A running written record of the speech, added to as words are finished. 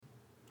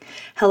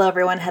Hello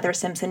everyone, Heather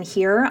Simpson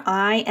here.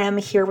 I am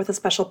here with a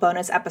special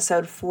bonus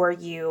episode for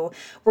you.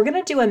 We're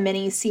going to do a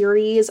mini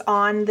series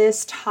on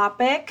this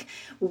topic.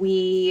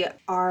 We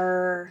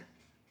are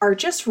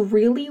just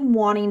really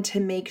wanting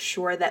to make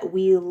sure that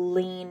we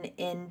lean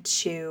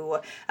into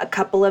a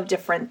couple of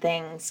different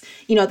things.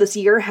 You know, this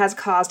year has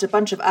caused a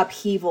bunch of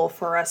upheaval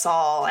for us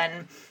all,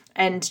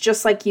 and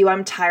just like you,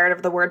 I'm tired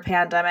of the word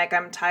pandemic.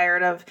 I'm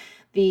tired of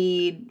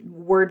the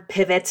word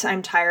pivot.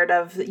 I'm tired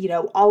of,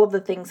 all of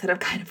the things that have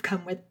kind of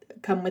come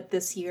with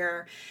this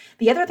year.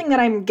 The other thing that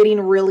I'm getting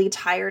really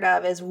tired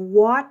of is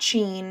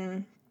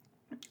watching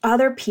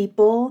other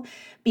people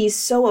be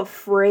so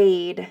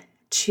afraid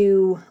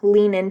to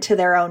lean into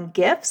their own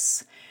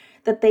gifts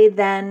that they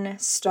then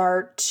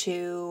start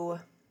to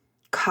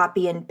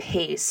copy and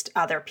paste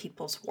other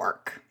people's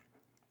work.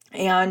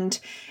 And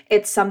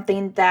it's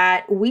something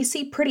that we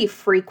see pretty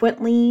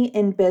frequently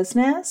in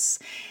business,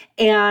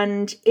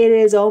 and it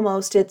is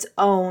almost its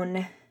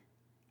own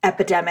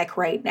epidemic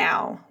right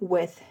now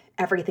with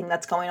everything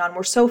that's going on.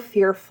 We're so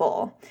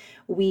fearful.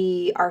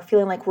 We are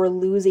feeling like we're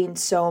losing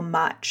so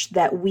much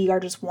that we are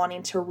just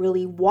wanting to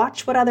really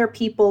watch what other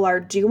people are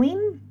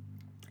doing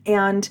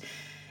and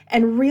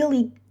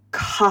really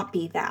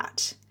copy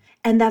that.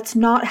 And that's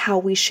not how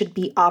we should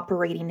be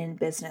operating in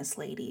business,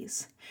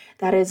 ladies.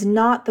 That is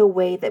not the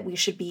way that we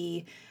should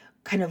be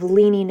kind of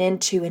leaning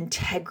into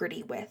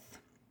integrity with.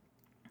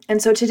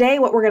 And so today,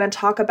 what we're going to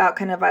talk about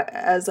kind of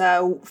as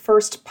a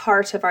first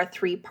part of our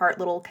 3-part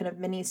little kind of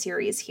mini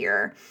series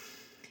here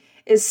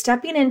is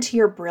stepping into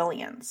your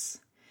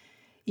brilliance.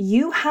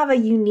 You have a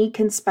unique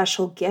and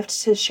special gift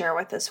to share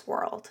with this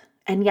world.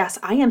 And yes,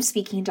 I am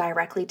speaking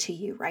directly to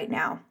you right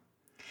now.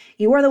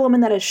 You are the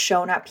woman that has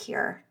shown up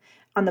here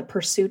on the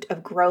pursuit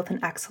of growth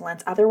and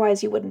excellence.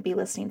 Otherwise, you wouldn't be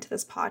listening to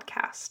this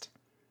podcast.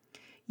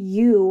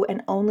 You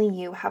and only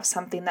you have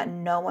something that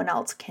no one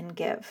else can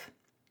give.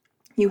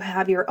 You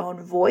have your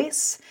own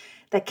voice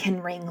that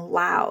can ring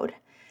loud,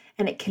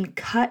 and it can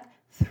cut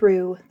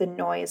through the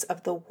noise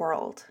of the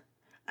world,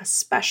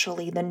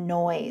 especially the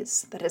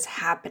noise that is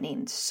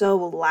happening so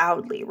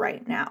loudly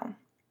right now.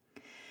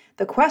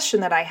 The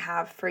question that I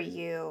have for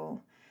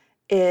you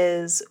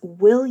is,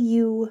 will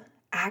you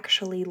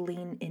actually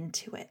lean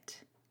into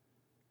it?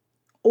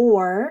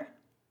 Or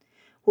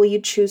will you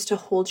choose to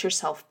hold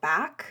yourself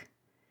back?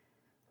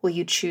 Will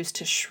you choose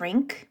to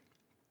shrink?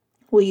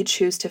 Will you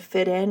choose to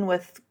fit in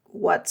with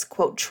what's,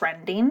 quote,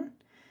 trending?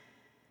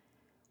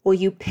 Will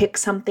you pick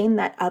something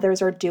that others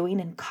are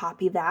doing and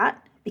copy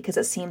that because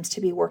it seems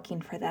to be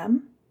working for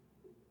them?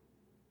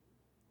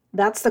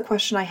 That's the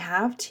question I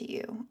have to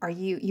you.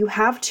 You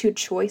have 2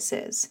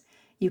 choices.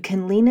 You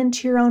can lean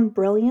into your own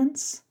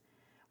brilliance,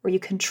 or you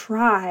can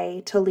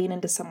try to lean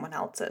into someone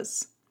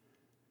else's.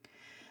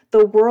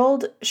 The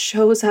world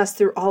shows us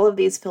through all of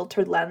these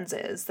filtered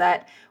lenses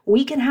that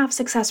we can have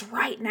success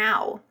right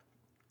now,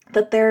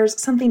 that there's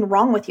something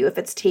wrong with you if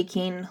it's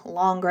taking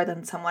longer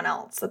than someone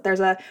else, that there's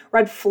a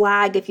red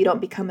flag if you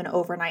don't become an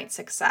overnight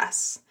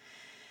success.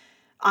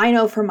 I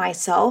know for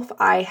myself,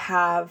 I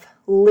have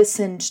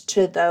listened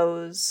to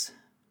those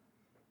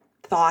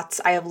thoughts.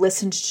 I have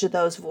listened to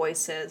those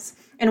voices.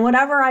 And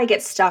whenever I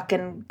get stuck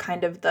in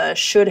kind of the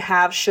should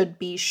have, should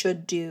be,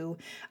 should do,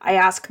 I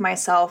ask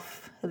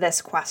myself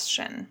this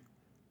question: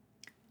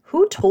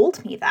 who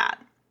told me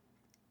that?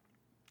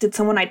 Did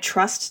someone I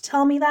trust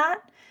tell me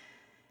that?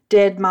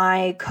 Did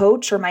my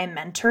coach or my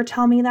mentor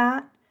tell me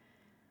that?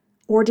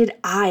 Or did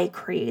I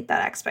create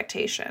that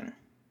expectation?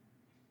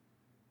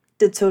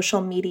 Did social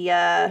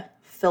media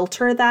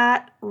filter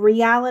that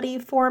reality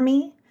for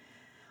me?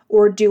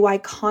 Or do I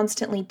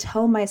constantly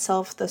tell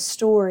myself the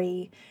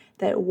story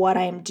that what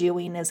I'm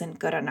doing isn't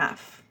good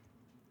enough?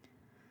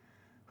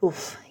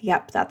 Oof,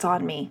 yep, that's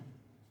on me.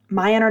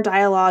 My inner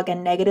dialogue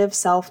and negative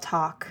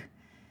self-talk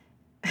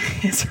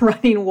is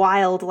running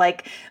wild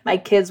like my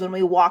kids when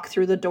we walk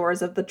through the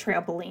doors of the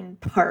trampoline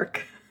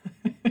park.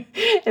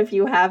 If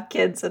you have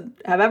kids and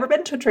have ever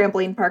been to a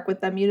trampoline park with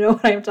them, you know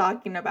what I'm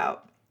talking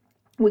about.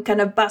 We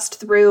kind of bust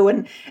through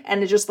and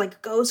it just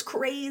like goes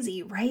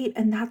crazy, right?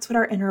 And that's what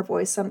our inner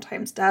voice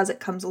sometimes does. It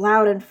comes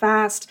loud and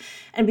fast.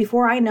 And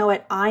before I know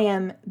it, I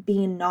am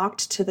being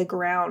knocked to the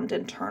ground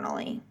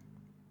internally.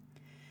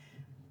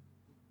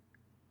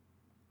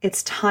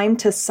 It's time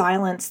to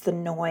silence the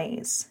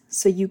noise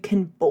so you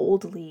can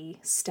boldly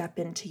step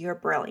into your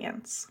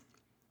brilliance.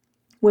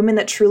 Women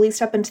that truly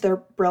step into their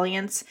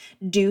brilliance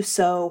do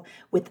so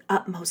with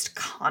utmost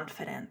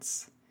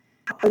confidence.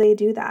 How do they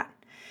do that?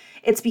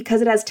 It's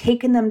because it has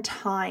taken them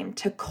time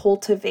to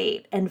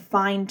cultivate and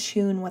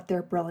fine-tune what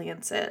their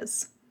brilliance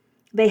is.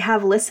 They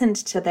have listened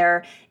to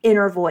their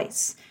inner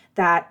voice,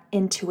 that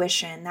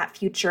intuition, that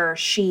future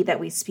she that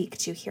we speak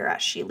to here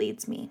as She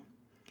Leads Me.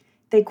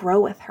 They grow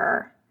with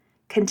her,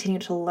 continue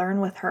to learn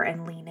with her,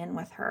 and lean in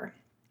with her,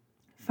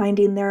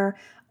 finding their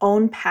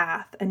own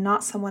path and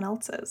not someone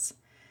else's.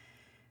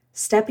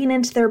 Stepping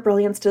into their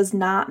brilliance does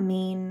not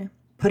mean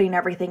putting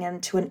everything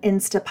into an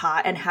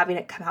Instapot and having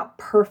it come out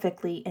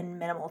perfectly in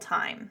minimal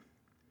time.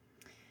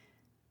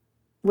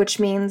 which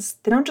means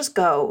they don't just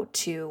go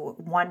to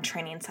one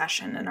training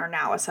session and are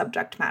now a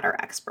subject matter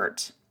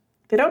expert.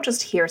 They don't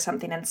just hear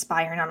something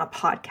inspiring on a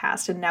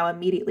podcast and now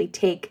immediately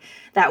take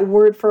that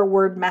word for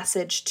word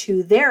message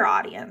to their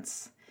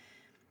audience.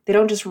 They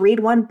don't just read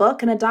one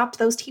book and adopt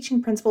those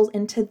teaching principles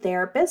into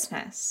their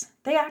business.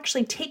 They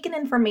actually take in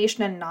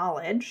information and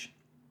knowledge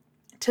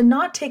to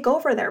not take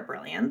over their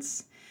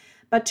brilliance,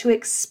 but to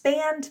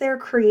expand their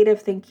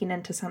creative thinking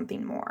into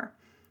something more.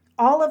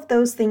 All of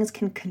those things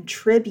can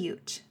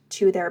contribute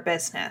to their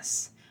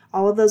business.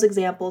 All of those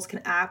examples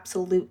can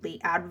absolutely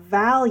add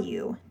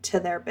value to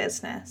their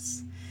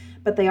business,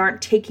 but they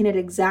aren't taking it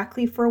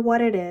exactly for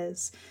what it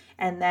is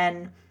and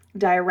then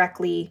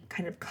directly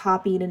kind of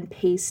copying and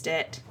paste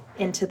it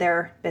into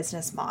their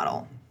business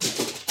model.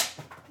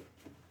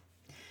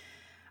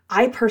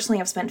 I personally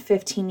have spent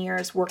 15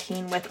 years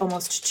working with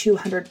almost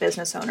 200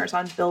 business owners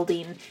on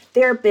building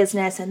their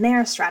business and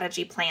their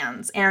strategy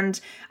plans. And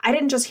I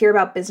didn't just hear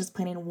about business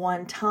planning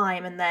one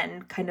time and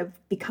then kind of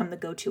become the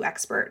go-to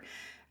expert.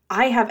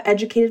 I have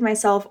educated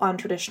myself on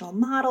traditional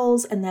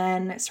models and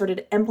then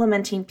started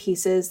implementing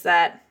pieces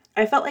that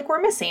I felt like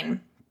were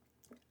missing.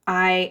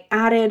 I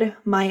added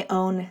my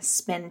own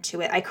spin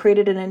to it. I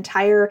created an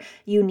entire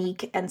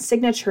unique and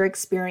signature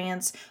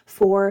experience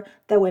for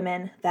the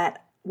women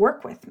that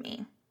work with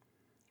me.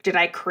 Did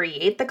I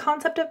create the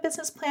concept of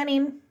business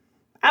planning?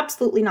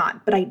 Absolutely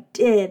not, but I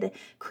did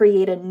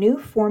create a new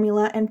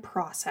formula and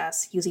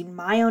process using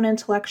my own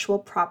intellectual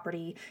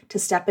property to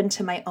step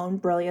into my own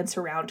brilliance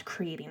around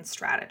creating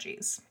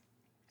strategies.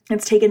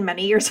 It's taken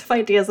many years of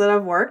ideas that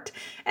have worked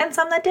and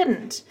some that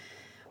didn't.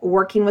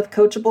 Working with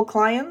coachable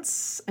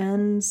clients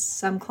and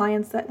some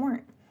clients that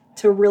weren't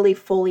to really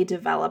fully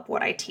develop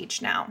what I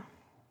teach now.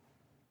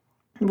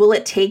 Will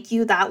it take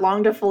you that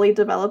long to fully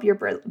develop your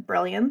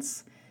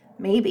brilliance?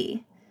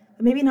 Maybe,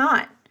 but maybe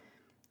not.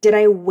 Did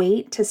I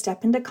wait to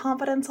step into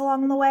confidence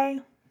along the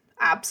way?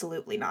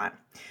 Absolutely not.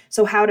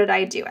 So how did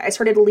I do it? I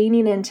started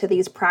leaning into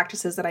these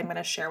practices that I'm going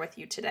to share with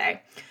you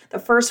today. The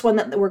first one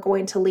that we're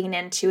going to lean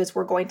into is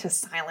we're going to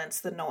silence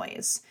the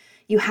noise.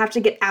 You have to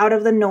get out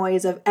of the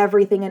noise of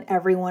everything and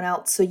everyone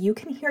else so you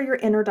can hear your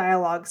inner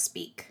dialogue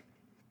speak.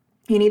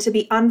 You need to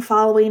be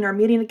unfollowing or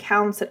muting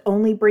accounts that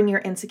only bring your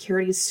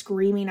insecurities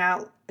screaming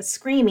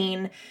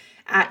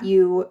at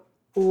you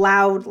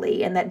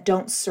loudly and that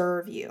don't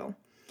serve you.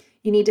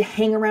 You need to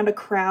hang around a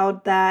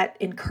crowd that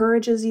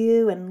encourages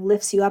you and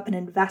lifts you up and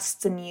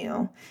invests in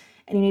you.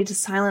 And you need to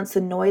silence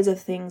the noise of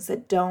things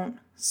that don't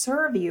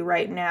serve you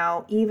right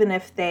now, even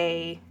if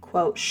they,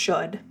 quote,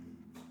 should.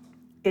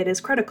 It is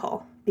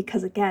critical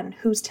because, again,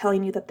 who's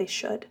telling you that they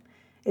should?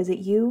 Is it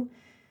you?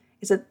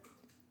 Is it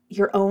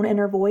your own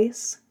inner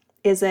voice?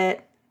 Is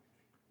it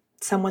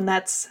someone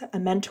that's a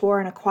mentor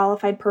and a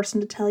qualified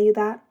person to tell you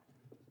that?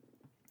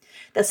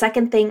 The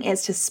second thing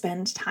is to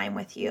spend time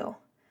with you.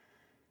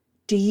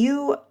 Do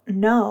you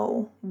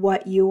know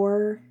what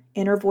your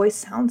inner voice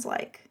sounds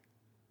like?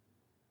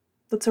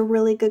 That's a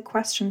really good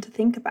question to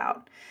think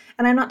about.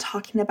 And I'm not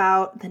talking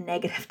about the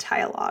negative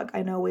dialogue.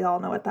 I know we all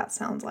know what that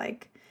sounds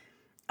like.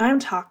 I'm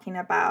talking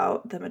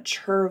about the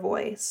mature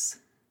voice,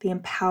 the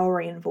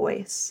empowering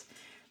voice,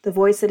 the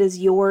voice that is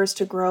yours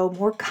to grow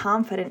more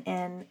confident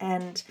in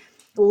and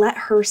let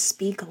her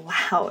speak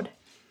loud.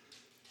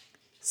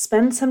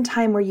 Spend some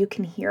time where you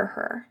can hear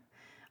her.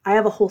 I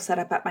have a whole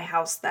setup at my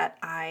house that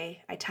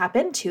I tap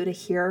into to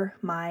hear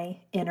my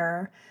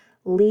inner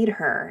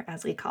leader,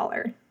 as we call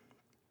her.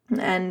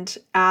 And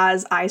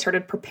as I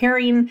started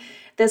preparing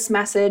this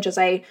message, as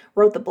I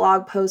wrote the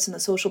blog post and the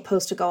social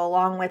post to go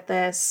along with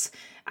this,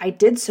 I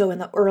did so in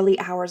the early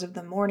hours of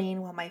the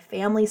morning while my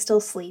family still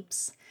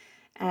sleeps.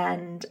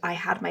 And I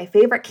had my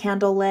favorite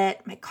candle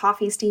lit, my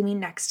coffee steaming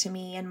next to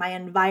me, and my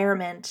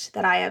environment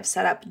that I have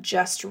set up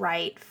just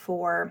right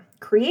for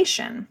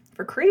creation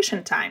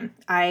time.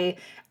 I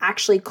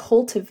actually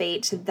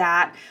cultivate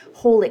that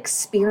whole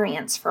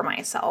experience for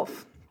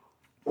myself.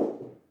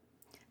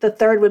 The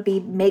third would be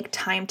make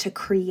time to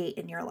create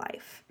in your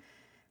life.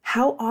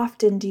 How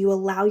often do you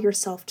allow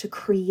yourself to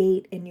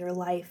create in your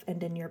life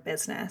and in your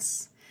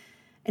business?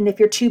 And if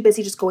you're too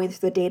busy just going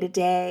through the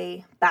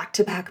day-to-day,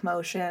 back-to-back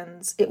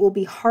motions, it will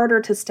be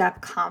harder to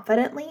step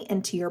confidently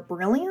into your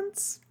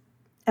brilliance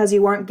as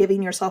you aren't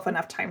giving yourself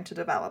enough time to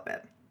develop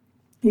it.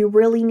 You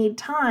really need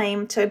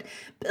time to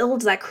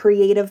build that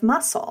creative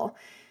muscle.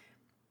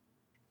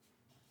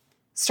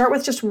 Start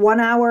with just 1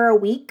 hour a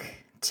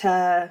week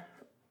to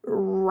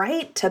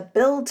write, to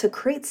build, to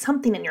create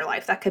something in your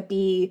life. That could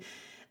be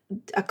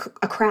a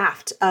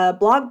craft, a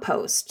blog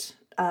post,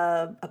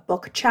 a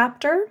book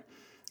chapter,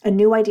 a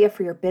new idea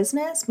for your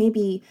business.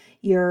 Maybe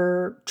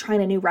you're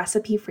trying a new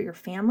recipe for your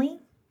family.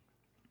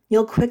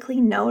 You'll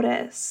quickly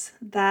notice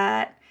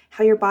that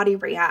how your body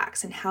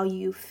reacts and how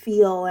you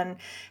feel and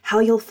how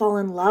you'll fall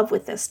in love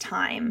with this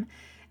time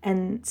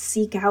and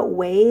seek out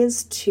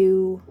ways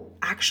to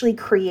actually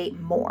create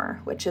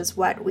more, which is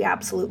what we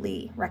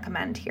absolutely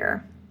recommend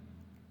here.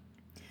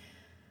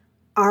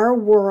 Our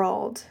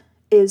world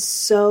is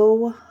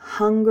so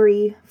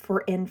hungry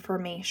for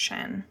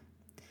information.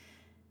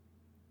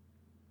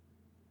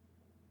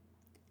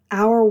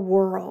 Our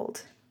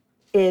world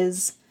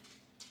is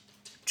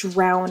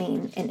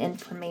drowning in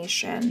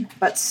information,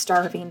 but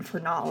starving for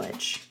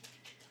knowledge.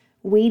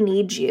 We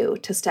need you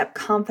to step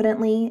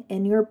confidently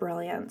in your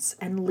brilliance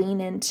and lean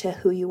into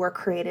who you were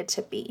created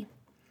to be.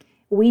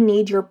 We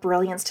need your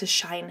brilliance to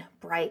shine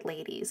bright,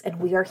 ladies, and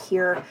we are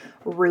here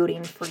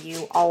rooting for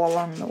you all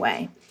along the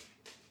way.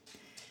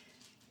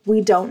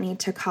 We don't need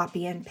to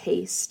copy and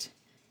paste.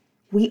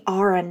 We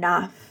are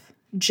enough,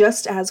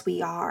 just as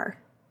we are.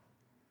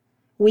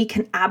 We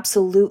can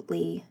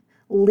absolutely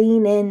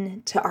lean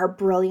into our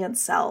brilliant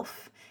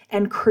self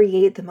and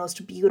create the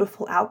most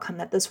beautiful outcome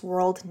that this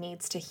world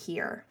needs to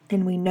hear.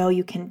 And we know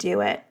you can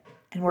do it,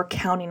 and we're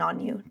counting on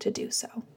you to do so.